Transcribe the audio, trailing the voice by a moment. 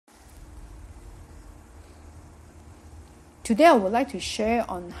Today I would like to share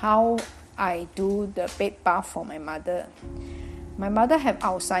on how I do the bed bath for my mother. My mother have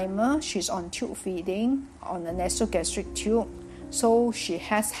Alzheimer. She's on tube feeding, on a nasogastric tube, so she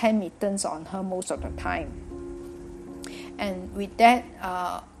has hand mittens on her most of the time. And with that,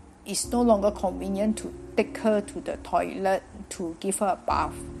 it's no longer convenient to take her to the toilet to give her a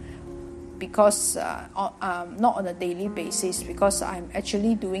bath, because not on a daily basis, because I'm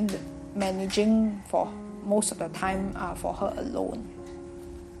actually doing the managing for most of the time for her alone.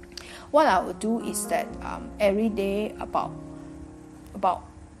 What I will do is that every day about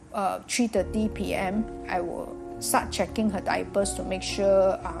 3:30 p.m. I will start checking her diapers to make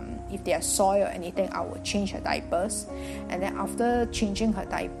sure if they are soiled or anything, I will change her diapers. And then after changing her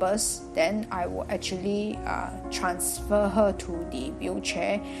diapers, then I will actually transfer her to the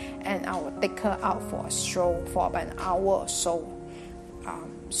wheelchair, and I will take her out for a stroll for about an hour or so.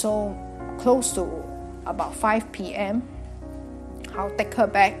 So close to about 5 p.m. I'll take her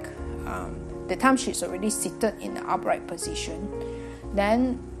back. The time she's already seated in the upright position.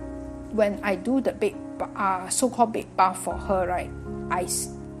 Then when I do the so-called bed bath for her, right,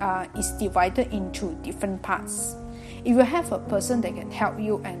 it's divided into different parts. If you have a person that can help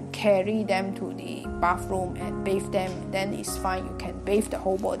you and carry them to the bathroom and bathe them, then it's fine. You can bathe the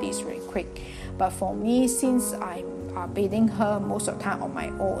whole body, it's very quick. But for me, since I'm bathing her most of the time on my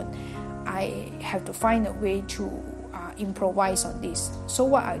own, I have to find a way to improvise on this. So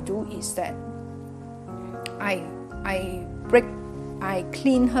what I do is that I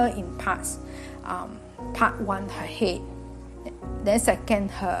clean her in parts. Part one, her head. Then second,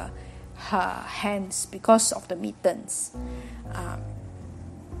 her hands, because of the mittens,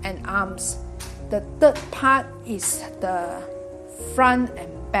 and arms. The third part is the front and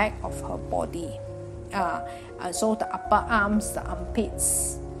back of her body. So the upper arms, the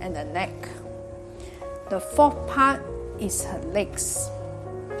armpits, and the neck. The fourth part is her legs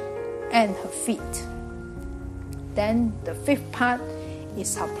and her feet. Then the fifth part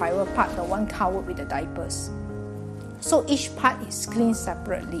is her private part, the one covered with the diapers. So each part is cleaned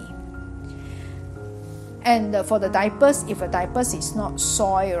separately. And for the diapers, if the diapers is not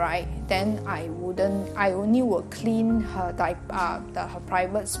soiled, right, then I only will clean her her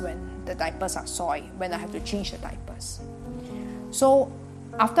privates when the diapers are soiled, when I have to change the diapers. So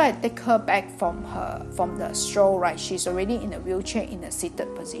after I take her back from the stroll, right, she's already in a wheelchair in a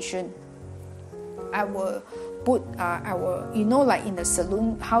seated position. I will like in the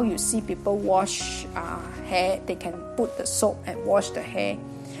salon, how you see people wash hair, they can put the soap and wash the hair.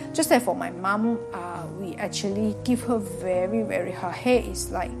 Just like for my mom, we actually give her her hair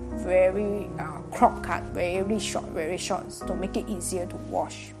is like very crop cut, very short, to make it easier to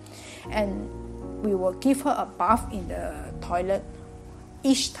wash. And we will give her a bath in the toilet.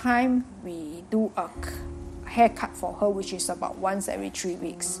 Each time we do a haircut for her, which is about once every 3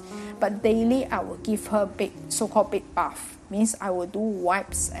 weeks. But daily I will give her so-called bed bath. Means I will do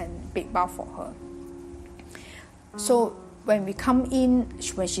wipes and bed bath for her. So when we come in,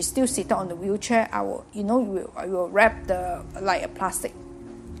 when she's still seated on the wheelchair, I will wrap like a plastic.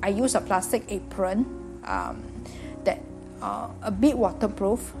 I use a plastic apron that a bit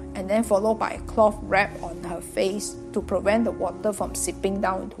waterproof, and then followed by a cloth wrap on her face to prevent the water from seeping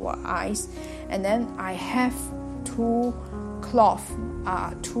down into her eyes. And then I have a cloth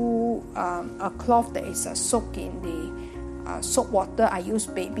that is soaked in the soap water. I use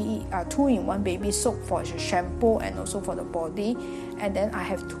 2-in-1 baby soap for the shampoo and also for the body. And then I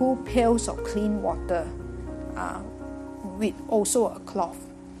have 2 pails of clean water with also a cloth.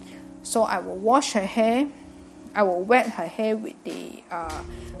 So I will wash her hair. I will wet her hair with the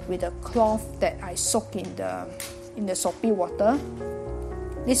cloth that I soak in the soapy water.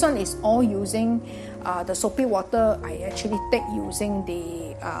 This one is all using the soapy water. I actually take using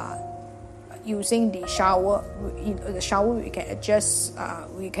the shower. In the shower, we can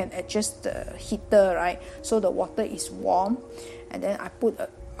adjust the heater, right? So the water is warm, and then I put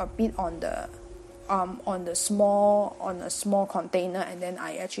a bit on a small container, and then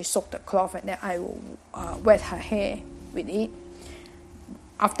I actually soak the cloth, and then I will wet her hair with it.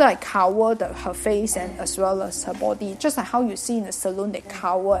 After I cover her face and as well as her body, just like how you see in the salon, they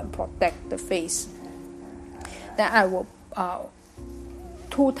cover and protect the face. Then I will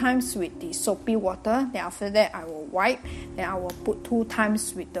 2 times with the soapy water. Then after that, I will wipe. Then I will put 2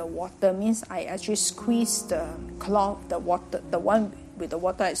 times with the water. Means I actually squeeze the cloth, the one with the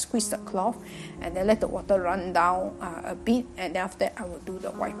water. I squeeze the cloth and then let the water run down a bit. And then after that, I will do the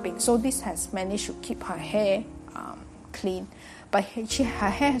wiping. So this has managed to keep her hair clean. But her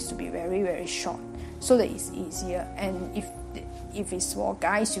hair has to be very short so that it's easier. And if it's for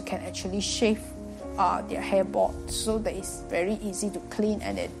guys, you can actually shave their hair bald, so that it's very easy to clean,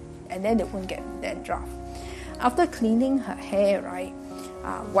 and then they won't get dandruff. After cleaning her hair, right,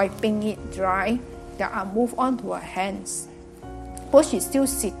 wiping it dry, then I'll move on to her hands. Because she's still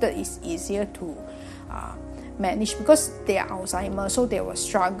seated, it's easier to manage, because they are Alzheimer's, so they will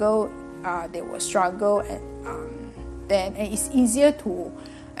struggle. And then it's easier to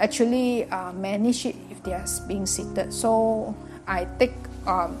actually manage it if they are being seated. So I take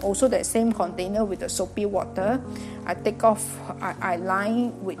also the same container with the soapy water. I take off. I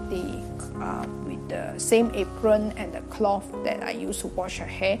line with the same apron and the cloth that I use to wash her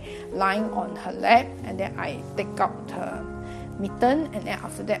hair, lying on her lap, and then I take out her mitten, and then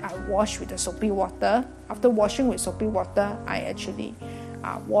after that I wash with the soapy water. After washing with soapy water, I actually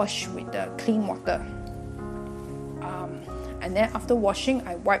wash with the clean water. And then after washing,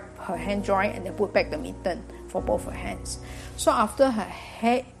 I wipe her hand dry and then put back the mitten for both her hands. So after her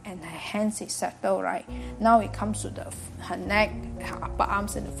head and her hands is settled, right, now it comes to her neck, her upper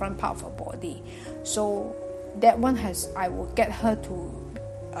arms, and the front part of her body. So that one I will get her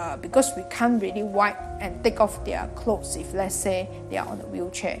to, because we can't really wipe and take off their clothes if, let's say, they are on a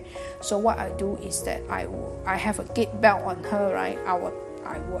wheelchair. So what I do is that I have a gate belt on her, right. I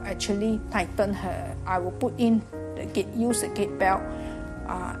will actually tighten her. I will put in use the gate belt,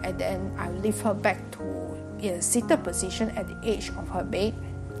 and then I lift her back to a seated position at the edge of her bed,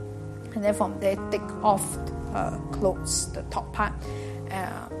 and then from there take off her clothes, the top part,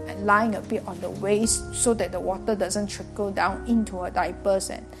 and lying a bit on the waist so that the water doesn't trickle down into her diapers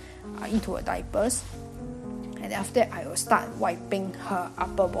and And after that, I will start wiping her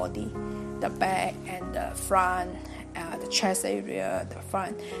upper body, the back and the front, the chest area, the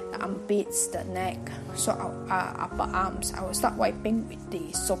front, the armpits, the neck, so upper arms. I will start wiping with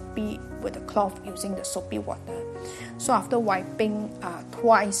the cloth using the soapy water. So after wiping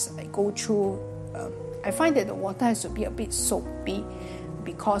twice, I go through. I find that the water has to be a bit soapy,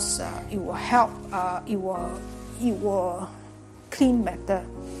 because it will help. It will clean better.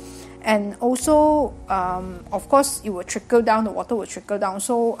 And also, of course, it will trickle down. The water will trickle down.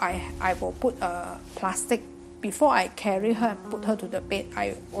 So I will put a plastic. Before I carry her and put her to the bed,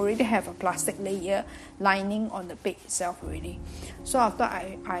 I already have a plastic layer lining on the bed itself already. So after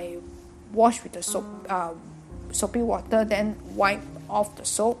I wash with the soapy water, then wipe off the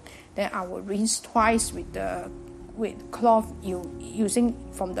soap, then I will rinse twice with cloth using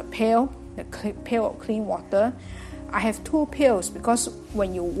from the pail of clean water. I have two pails, because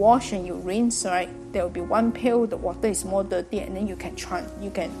when you wash and you rinse, right, there will be one pail, the water is more dirty, and then you can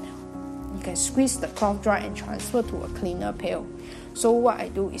squeeze the cloth dry and transfer to a cleaner pail. So what I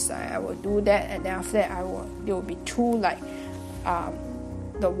do is I will do that, and then after that there will be two, like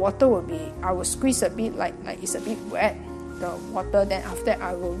the water will be, I will squeeze a bit like it's a bit wet, the water. Then after that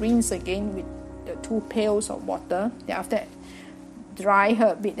I will rinse again with the two pails of water. Then after that, dry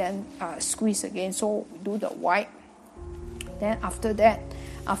her a bit, then squeeze again. So we do the wipe. Then after that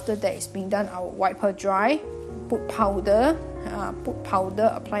is being done, I will wipe her dry, apply powder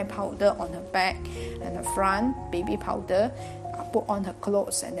on her back and her front, baby powder, put on her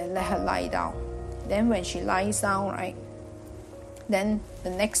clothes, and then let her lie down. Then when she lies down, right, then the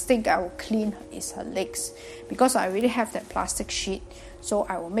next thing I will clean is her legs, because I already have that plastic sheet. So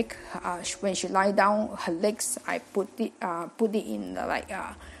I will make when she lie down, her legs, I put it in like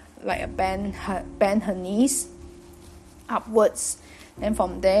a bend her knees upwards. Then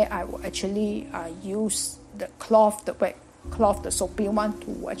from there, I will actually use the cloth, the wet cloth, the soapy one,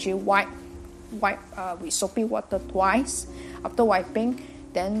 to actually wipe with soapy water twice. After wiping,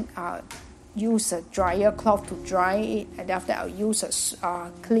 then use a dryer cloth to dry it, and after I'll use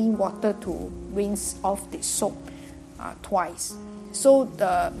a clean water to rinse off the soap twice. So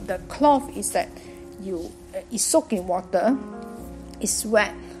the cloth is that it's soaked in water, it's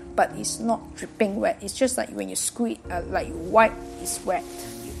wet, but it's not dripping wet. It's just like when you squeeze, like you wipe, it's wet.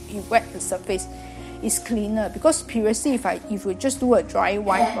 You wet the surface, it's cleaner. Because previously, if you just do a dry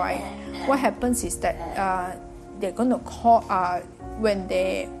wipe, right, what happens is that they're gonna call when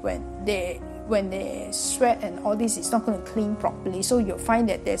they sweat and all this, it's not going to clean properly. So you'll find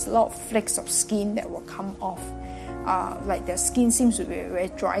that there's a lot of flakes of skin that will come off. Like their skin seems to be very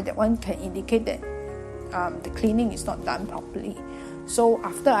dry. That one can indicate that the cleaning is not done properly. So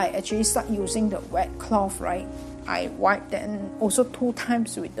after I actually start using the wet cloth, right, I wipe then also 2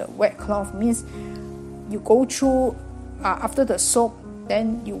 times with the wet cloth. Means you go through after the soap,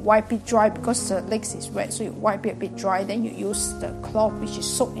 then you wipe it dry because the legs is wet, so you wipe it a bit dry, then you use the cloth which is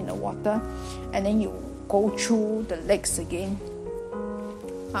soaked in the water, and then you go through the legs again,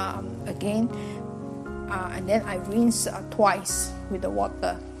 and then I rinse twice with the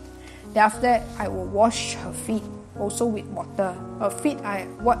water. Then after that, I will wash her feet also with water. Her feet,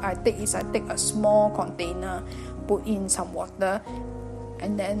 what I take is I take a small container, put in some water,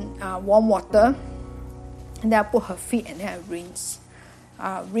 and then warm water, and then I put her feet and then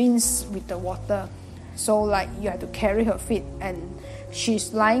I rinse with the water. So like you have to carry her feet, and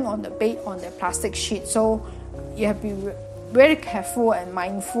she's lying on the bed on the plastic sheet, so you have to be very careful and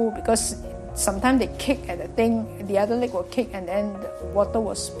mindful, because sometimes they kick at the thing, the other leg will kick, and then the water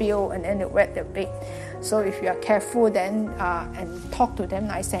will spill and then they wet the bed. So if you are careful then and talk to them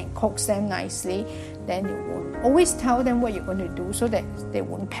nicely and coax them nicely, then you won't. Always tell them what you're going to do so that they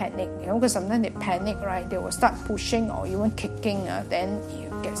won't panic. Because sometimes they panic, right? They will start pushing or even kicking. Then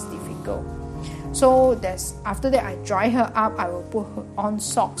it gets difficult. So after that, I dry her up. I will put on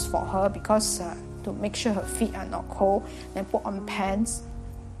socks for her, because to make sure her feet are not cold. Then put on pants.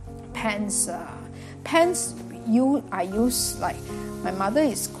 I use, like, my mother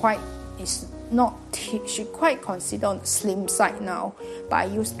is quite considered on the slim side now, but I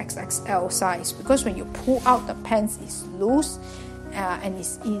use XXL size, because when you pull out the pants, it's loose and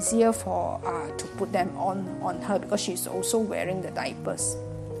it's easier to put them on her, because she's also wearing the diapers.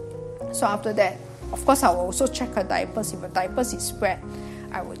 So after that, of course, I will also check her diapers. If her diapers is wet,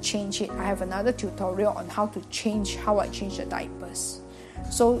 I will change it. I have another tutorial on how I change the diapers.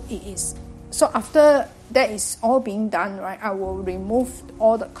 So after that is all being done, right, I will remove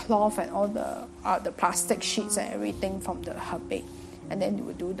all the cloth and all the plastic sheets and everything from her bed, and then we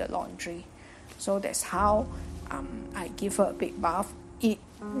will do the laundry. So that's how I give her a big bath.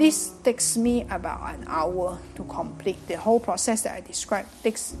 This takes me about an hour to complete. The whole process that I described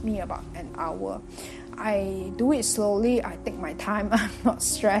takes me about an hour. I do it slowly. I take my time. I'm not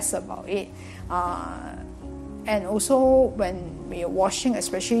stressed about it. And also when we are washing,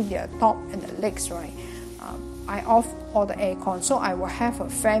 especially the top and the legs, right, I off all the aircon. So I will have a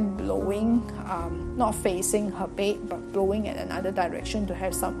fan blowing, not facing her bed, but blowing in another direction to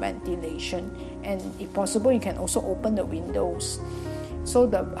have some ventilation. And if possible, you can also open the windows. So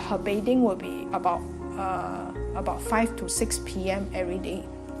her bathing will be about 5 to 6 p.m. every day.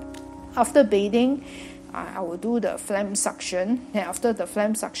 After bathing, I will do the phlegm suction. Then after the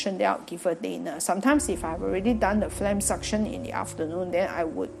phlegm suction, then I'll give her dinner. Sometimes if I've already done the phlegm suction in the afternoon, then I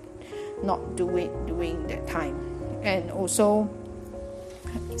would not do it during that time. And also,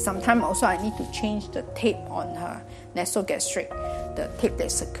 sometimes also I need to change the tape on her nasogastric, the tape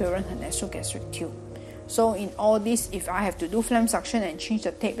that's securing her nasogastric tube. So in all this, if I have to do phlegm suction and change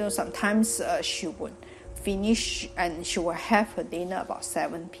the tape, sometimes she would finish and she will have her dinner about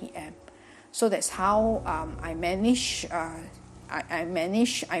 7 p.m. So that's how I manage.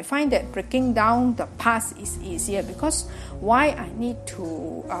 I find that breaking down the parts is easier, because why I need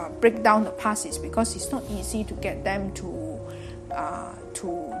to break down the parts is because it's not easy to get them to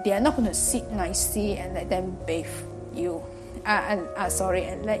they are not going to sit nicely and let them bathe you. And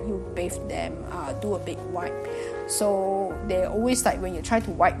let you bathe them, do a big wipe. So they always, like, when you try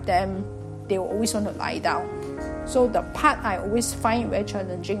to wipe them, they will always want to lie down. So the part I always find very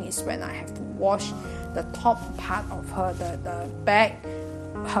challenging is when I have to wash the top part of her, the back.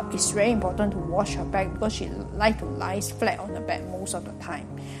 It's very important to wash her back, because she like to lie flat on the back most of the time.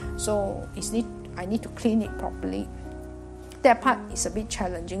 So I need to clean it properly. That part is a bit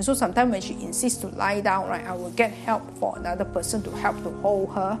challenging. So sometimes when she insists to lie down, right, I will get help for another person to help to hold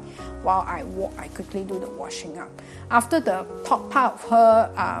her while I quickly do the washing up. After the top part of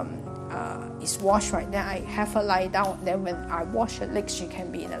her is washed, right, then I have her lie down. Then when I wash her legs, she can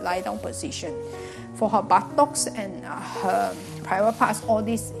be in a lie down position. For her buttocks and her private parts, all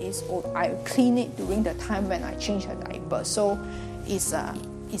this I clean it during the time when I change her diaper. So it's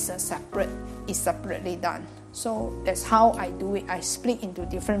separately done. So that's how I do it. I split into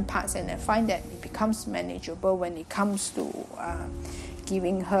different parts, and I find that it becomes manageable when it comes to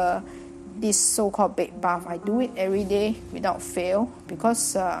giving her this so-called bed bath. I do it every day without fail,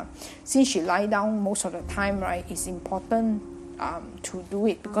 because since she lie down most of the time, right, it's important to do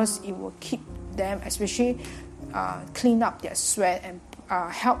it, because it will keep them, especially clean up their sweat and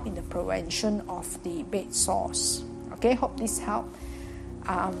help in the prevention of the bed sores. Okay, hope this helped.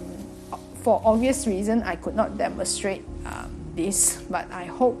 For obvious reason, I could not demonstrate this, but I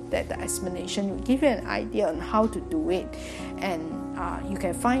hope that the explanation will give you an idea on how to do it, and you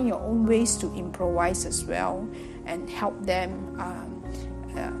can find your own ways to improvise as well, and help them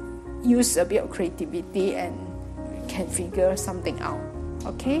use a bit of creativity and can figure something out.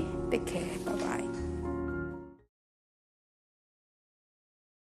 Okay, take care, bye bye.